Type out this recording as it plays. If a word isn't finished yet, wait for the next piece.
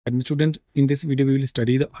And student, in this video we will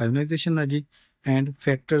study the ionization energy and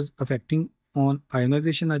factors affecting on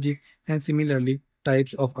ionization energy, and similarly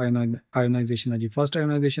types of ionization energy. First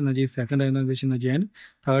ionization energy, second ionization energy, and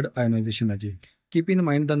third ionization energy. Keep in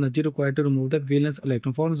mind the energy required to remove the valence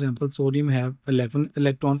electron. For example, sodium have 11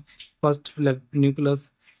 electron, first nucleus,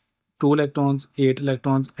 2 electrons, 8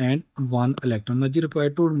 electrons, and 1 electron. Energy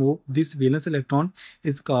required to remove this valence electron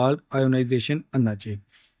is called ionization energy.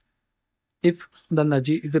 If the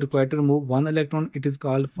energy is required to remove one electron, it is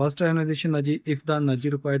called first ionization energy. If the energy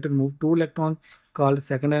required to remove two electrons, called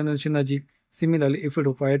second ionization energy. Similarly, if it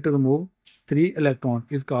required to remove three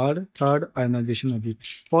electrons, is called third ionization energy.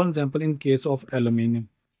 For example, in case of aluminium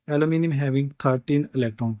having 13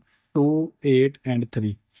 electrons, 2, 8, and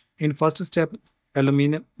 3. In first step,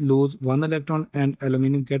 aluminium lose one electron and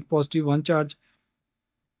aluminium get positive one charge.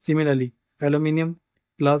 Similarly, aluminium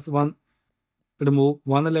plus 1 remove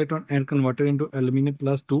one electron and convert it into aluminium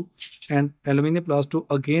plus 2, and aluminium plus 2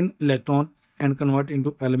 again electron and convert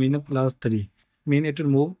into aluminium plus 3, mean it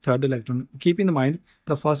remove third electron. Keep in mind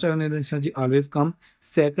the first ionization energy always come,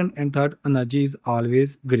 second and third energy is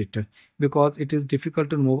always greater because it is difficult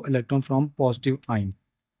to remove electron from positive ion.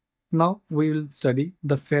 Now we will study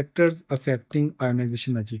the factors affecting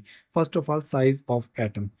ionization energy. First of all, size of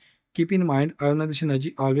atom. Keep in mind, ionization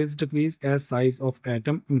energy always decrease as size of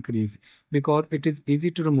atom increase because it is easy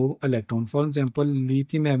to remove electron. For example,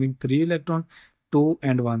 lithium having 3 electron, 2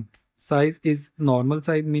 and 1. Size is normal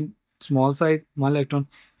size, mean small size, 1 electron,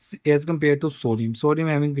 as compared to sodium. Sodium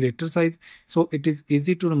having greater size, so it is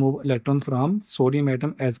easy to remove electron from sodium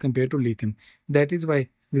atom as compared to lithium. That is why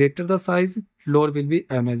greater the size, lower will be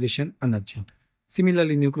ionization energy.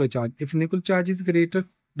 Similarly, nuclear charge. If nuclear charge is greater,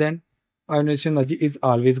 then ionization energy is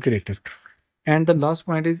always greater. And the last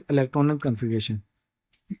point is electron configuration.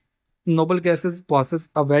 Noble gases passes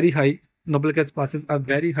a very high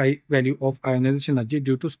value of ionization energy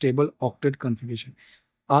due to stable octet configuration.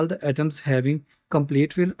 All the atoms having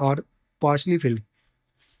complete filled or partially filled,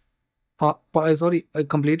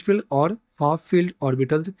 complete filled or half filled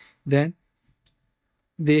orbitals, then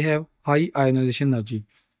they have high ionization energy.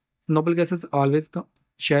 Noble gases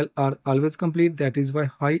shell are always complete. That is why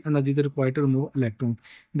high energy is required to remove electron.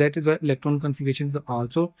 That is why electron configurations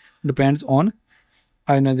also depends on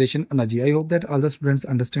ionization energy. I hope that all the students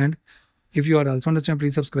understand. If you are also understand,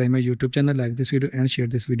 please subscribe my YouTube channel, like this video, and share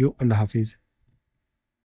this video. Allah Hafiz.